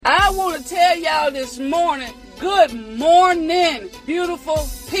y'all this morning. Good morning, beautiful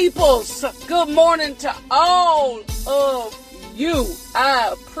peoples. Good morning to all of you.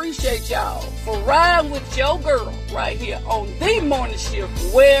 I appreciate y'all for riding with your girl right here on the morning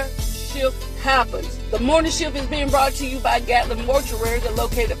shift, where shift happens. The morning shift is being brought to you by Gatlin Mortuary. They're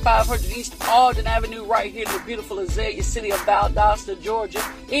located at 500 East Alden Avenue, right here in the beautiful Azalea City of Valdosta, Georgia.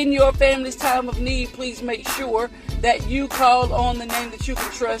 In your family's time of need, please make sure that you call on the name that you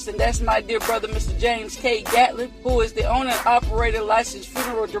can trust, and that's my dear brother, Mr. James K. Gatlin, who is the owner and operator, licensed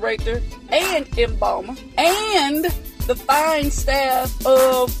funeral director, and embalmer, and the fine staff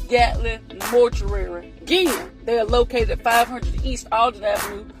of Gatlin Mortuary. Again, they are located at 500 East Alden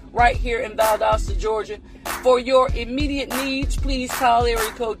Avenue, right here in Valdosta, Georgia. For your immediate needs, please call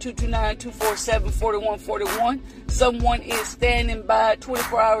area code 229-247-4141. Someone is standing by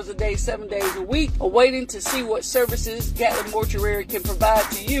 24 hours a day, 7 days a week, waiting to see what services Gatlin Mortuary can provide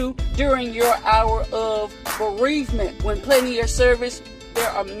to you during your hour of bereavement. When planning your service, there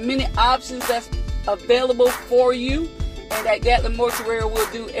are many options that's available for you, and at Gatlin Mortuary, we'll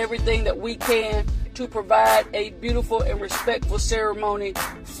do everything that we can to provide a beautiful and respectful ceremony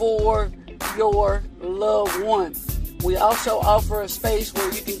for your loved one. We also offer a space where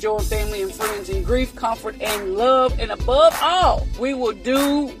you can join family and friends in grief, comfort, and love. And above all, we will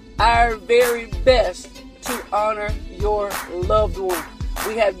do our very best to honor your loved one.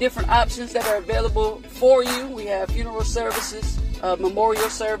 We have different options that are available for you. We have funeral services, memorial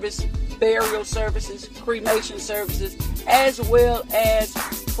service, burial services, cremation services, as well as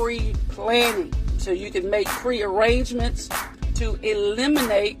pre-planning. So you can make pre-arrangements to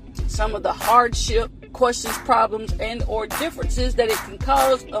eliminate some of the hardship, questions, problems, and or differences that it can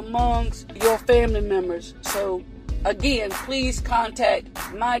cause amongst your family members. So again, please contact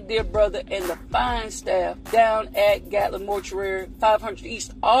my dear brother and the fine staff down at Gatlin Mortuary, 500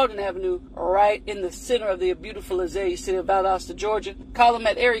 East Alden Avenue, right in the center of the beautiful Azalea City of Valdosta, Georgia. Call them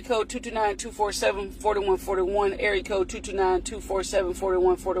at area code 229-247-4141, area code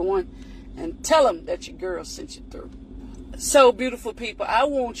 229-247-4141. And tell them that your girl sent you through. So, beautiful people, I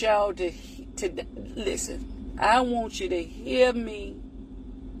want y'all to listen. I want you to hear me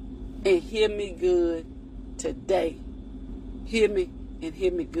and hear me good today. Hear me and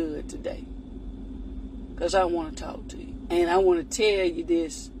hear me good today. Because I want to talk to you. And I want to tell you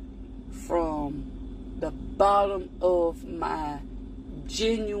this from the bottom of my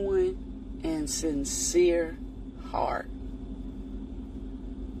genuine and sincere heart.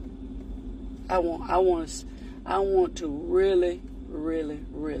 I want to really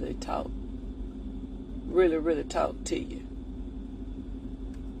talk. Really talk to you.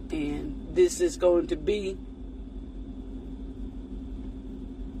 And this is going to be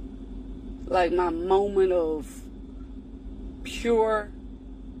like my moment of pure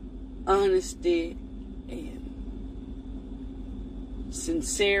honesty and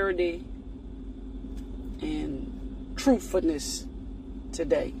sincerity and truthfulness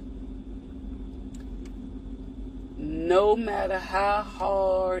today. No matter how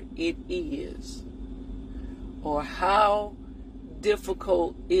hard it is or how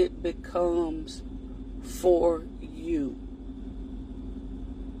difficult it becomes for you,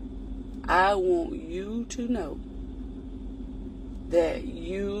 I want you to know that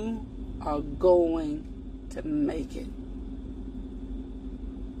you are going to make it.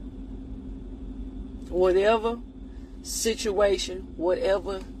 Whatever situation,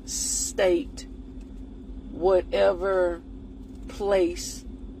 whatever state, whatever place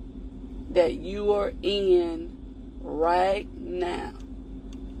that you are in right now,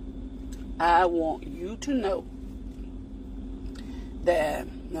 I want you to know that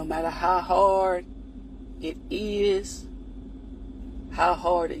no matter how hard it is, how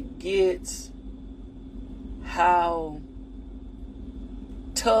hard it gets, how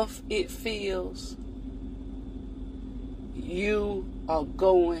tough it feels, you are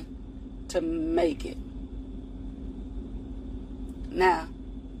going to make it. Now,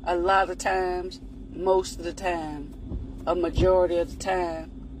 a lot of times, most of the time, a majority of the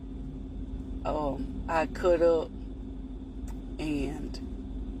time, I cut up and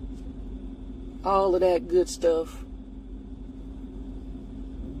all of that good stuff.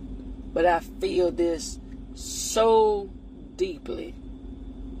 But I feel this so deeply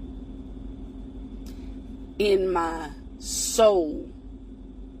in my soul,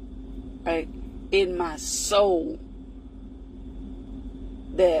 right? In my soul,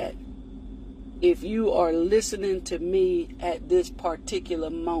 that if you are listening to me at this particular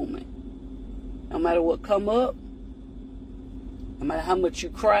moment, no matter what come up, no matter how much you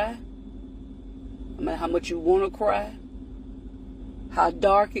cry, no matter how much you want to cry, how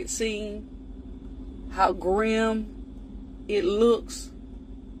dark it seems, how grim it looks,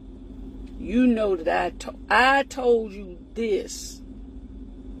 you know that I told you this.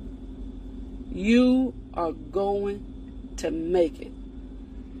 You are going to make it.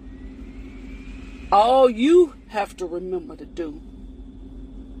 All you have to remember to do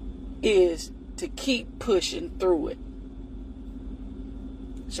is to keep pushing through it.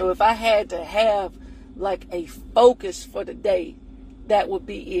 So if I had to have like a focus for the day, that would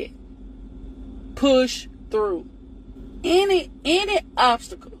be it. Push through. Any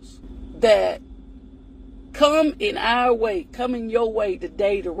obstacles that come in our way, come in your way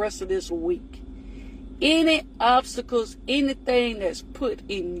today, the rest of this week, any obstacles, anything that's put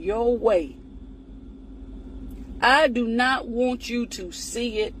in your way, I do not want you to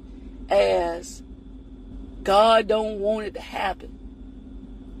see it as God don't want it to happen,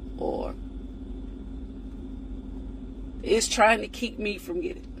 or it's trying to keep me from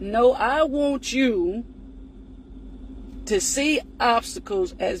getting it. No, I want you to see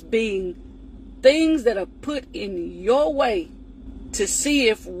obstacles as being things that are put in your way to see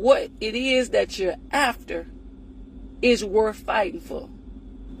if what it is that you're after is worth fighting for.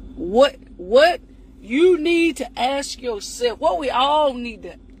 What you need to ask yourself, what we all need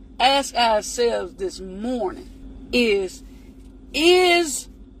to ask ourselves this morning is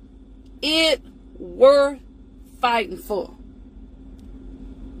it worth fighting for?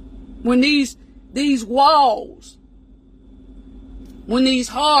 When these walls, when these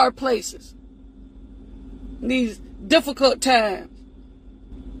hard places, these difficult times,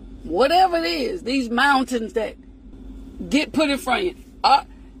 whatever it is, these mountains that get put in front of you,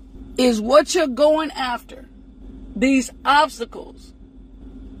 is what you're going after, these obstacles,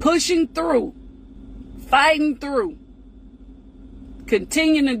 pushing through, fighting through,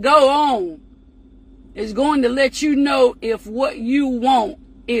 continuing to go on, is going to let you know if what you want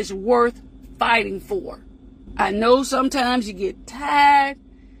is worth fighting for. I know sometimes you get tired,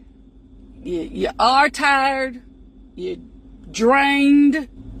 you are tired, you're drained,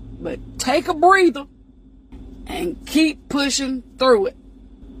 but take a breather and keep pushing through it.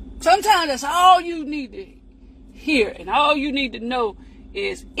 Sometimes that's all you need to hear, and all you need to know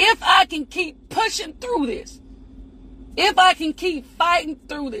is, if I can keep pushing through this, if I can keep fighting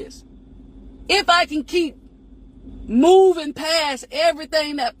through this, if I can keep moving past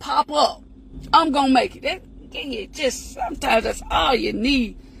everything that pop up, I'm going to make it. Just sometimes that's all you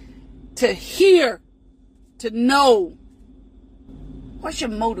need to hear, to know. What's your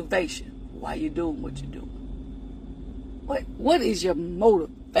motivation? Why you doing what you're doing? What is your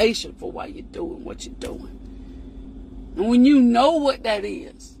motivation for why you're doing what you're doing? And when you know what that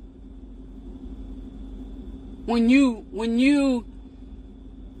is, when you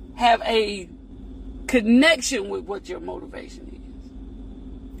have a connection with what your motivation is,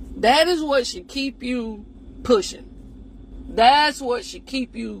 that is what should keep you pushing. That's what should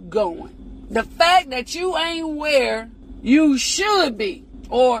keep you going. The fact that you ain't where you should be,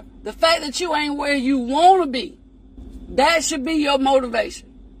 or the fact that you ain't where you want to be, that should be your motivation.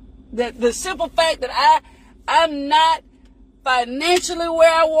 That the simple fact that I'm not financially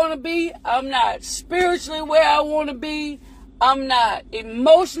where I want to be, I'm not spiritually where I want to be, I'm not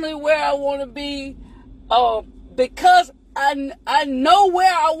emotionally where I want to be, because I know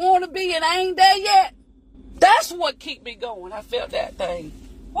where I want to be and I ain't there yet. That's what keep me going. I felt that thing.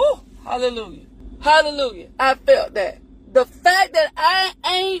 Woo! Hallelujah. Hallelujah. I felt that. The fact that I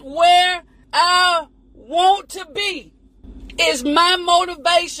ain't where I want to be is my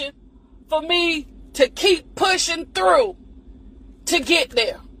motivation for me to keep pushing through to get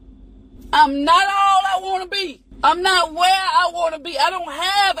there. I'm not all I want to be. I'm not where I want to be. I don't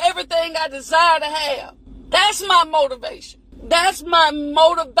have everything I desire to have. That's my motivation. That's my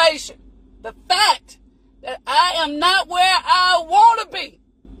motivation. The fact that I am not where I want to be.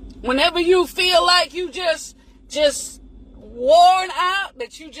 Whenever you feel like you just worn out,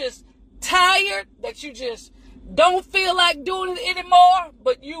 that you just tired, that you just don't feel like doing it anymore,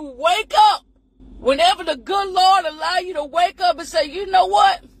 but you wake up, whenever the good Lord allow you to wake up and say, you know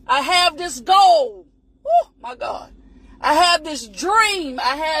what? I have this goal. Oh my God. I have this dream.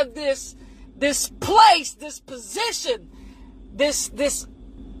 I have this place, this position, this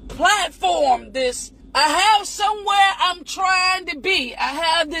platform, I have somewhere I'm trying to be. I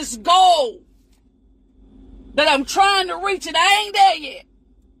have this goal that I'm trying to reach, and I ain't there yet.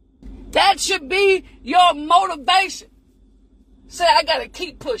 That should be your motivation. Say, I got to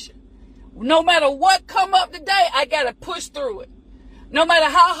keep pushing. No matter what come up today, I got to push through it. No matter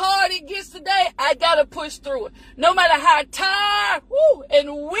how hard it gets today, I got to push through it. No matter how tired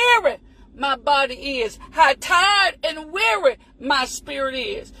and weary my body is, how tired and weary my spirit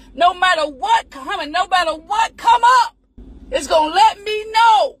is. No matter what coming, no matter what come up, it's going to let me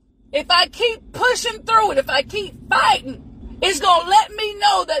know. If I keep pushing through it, if I keep fighting, it's going to let me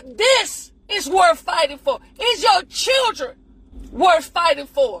know that this is worth fighting for. Is your children worth fighting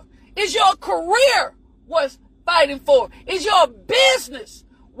for? Is your career worth fighting for? Is your business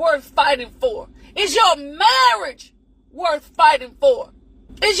worth fighting for? Is your marriage worth fighting for?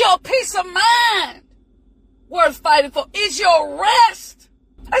 Is your peace of mind worth fighting for? Is your rest?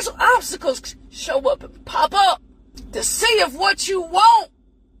 That's when obstacles show up and pop up to see if what you want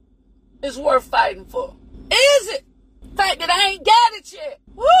is worth fighting for. Is it? The fact that I ain't got it yet.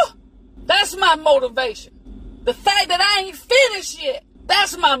 Woo! That's my motivation. The fact that I ain't finished yet.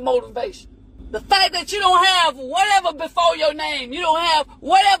 That's my motivation. The fact that you don't have whatever before your name. You don't have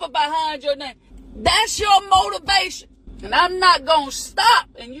whatever behind your name. That's your motivation. And I'm not going to stop.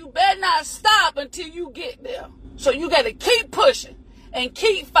 And you better not stop until you get there. So you got to keep pushing and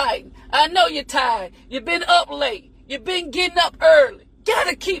keep fighting. I know you're tired. You've been up late. You've been getting up early. Got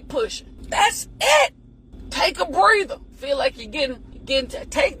to keep pushing. That's it. Take a breather. Feel like you're getting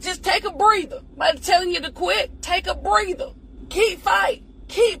just take a breather. Somebody telling you to quit, take a breather. Keep fighting.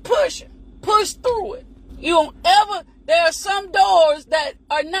 Keep pushing. Push through it. There are some doors that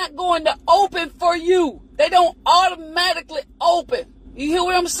are not going to open for you. They don't automatically open. You hear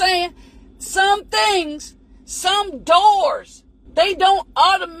what I'm saying? Some things, some doors, they don't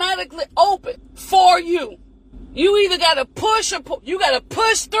automatically open for you. You either got to push or pull. You got to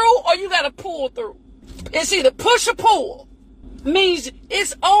push through or you got to pull through. It's either push or pull. Means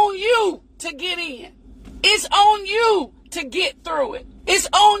it's on you to get in. It's on you to get through it. It's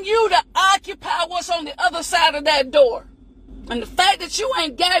on you to occupy what's on the other side of that door. And the fact that you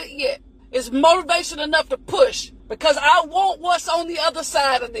ain't got it yet is motivation enough to push, because I want what's on the other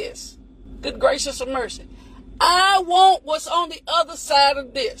side of this. Good gracious of mercy. I want what's on the other side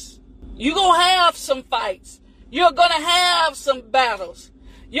of this. You're going to have some fights. You're going to have some battles.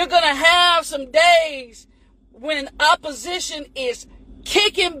 You're going to have some days when opposition is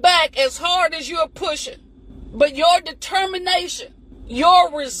kicking back as hard as you're pushing. But your determination,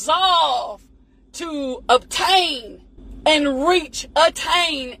 your resolve to attain and reach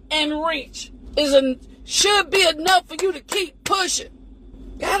should be enough for you to keep pushing.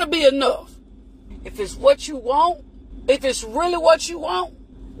 Gotta be enough. If it's what you want, if it's really what you want,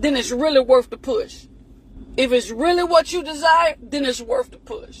 then it's really worth the push. If it's really what you desire, then it's worth the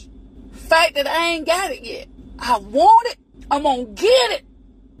push. Fact that I ain't got it yet. I want it. I'm gonna get it.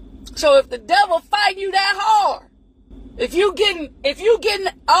 So if the devil fight you that hard, if you getting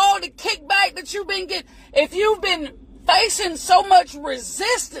all the kickback that you've been getting, if you've been facing so much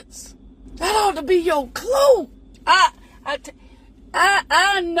resistance, that ought to be your clue. I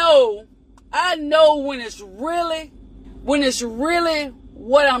know when it's really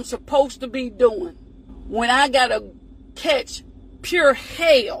what I'm supposed to be doing. When I gotta catch pure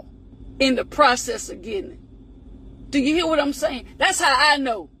hell in the process of getting it. Do you hear what I'm saying? That's how I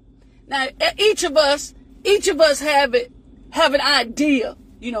know. Now, each of us have an idea.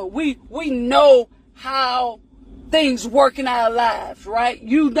 You know, we know how things work in our lives, right?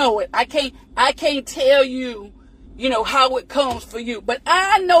 You know it. I can't tell you, how it comes for you. But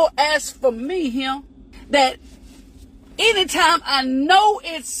I know as for me, that anytime I know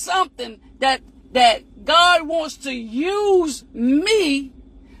it's something that God wants to use me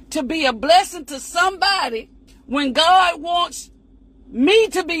to be a blessing to somebody, when God wants me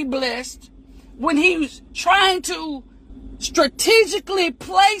to be blessed, when he's trying to strategically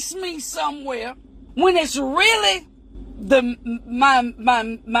place me somewhere, when it's really my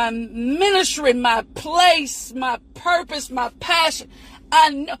ministry, my place, my purpose, my passion, I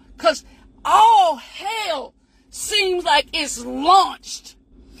know, because all hell seems like it's launched.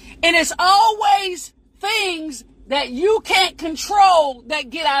 And it's always things that you can't control that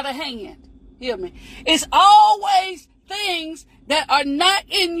get out of hand. Hear me? It's always things that are not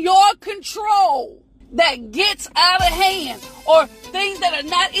in your control that gets out of hand, or things that are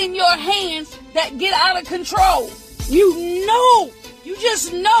not in your hands that get out of control. You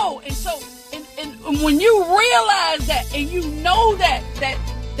just know. And so, and when you realize that, and you know that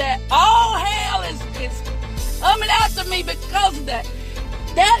all hell is coming after me because of that,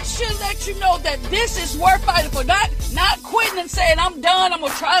 that should let you know that this is worth fighting for. Not quitting and saying, I'm done, I'm going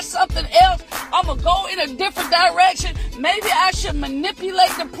to try something else, I'm going to go in a different direction. Maybe I should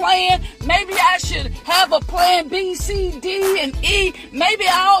manipulate the plan. Maybe I should have a plan B, C, D, and E. Maybe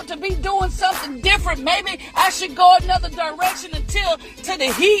I ought to be doing something different. Maybe I should go another direction until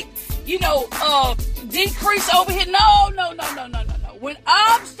the heat, decrease over here. No. When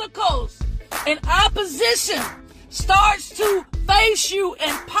obstacles and opposition starts to face you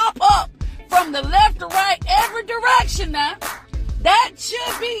and pop up from the left to right, every direction now, that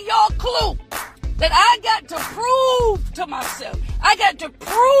should be your clue that I got to prove to myself. I got to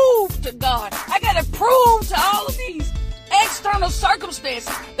prove to God. I got to prove to all of these external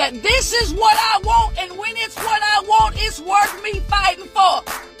circumstances that this is what I want, and when it's what I want, it's worth me fighting for.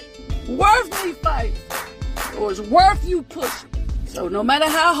 Worth me fighting for. Or it's worth you pushing. So no matter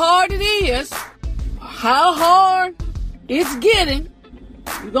how hard it is, how hard it's getting,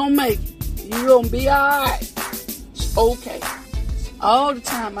 you're going to make it. You're going to be all right. It's okay. It's all the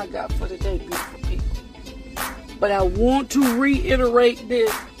time I got for today, beautiful people. But I want to reiterate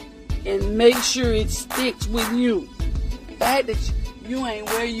this and make sure it sticks with you. The fact that you ain't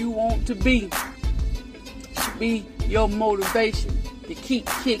where you want to be should be your motivation to keep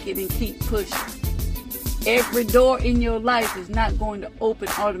kicking and keep pushing. Every door in your life is not going to open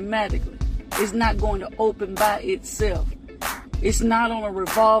automatically. It's not going to open by itself. It's not on a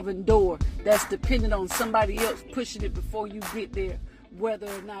revolving door that's dependent on somebody else pushing it before you get there, whether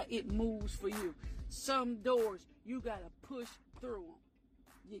or not it moves for you. Some doors, you got to push through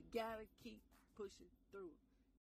them. You got to keep pushing through them.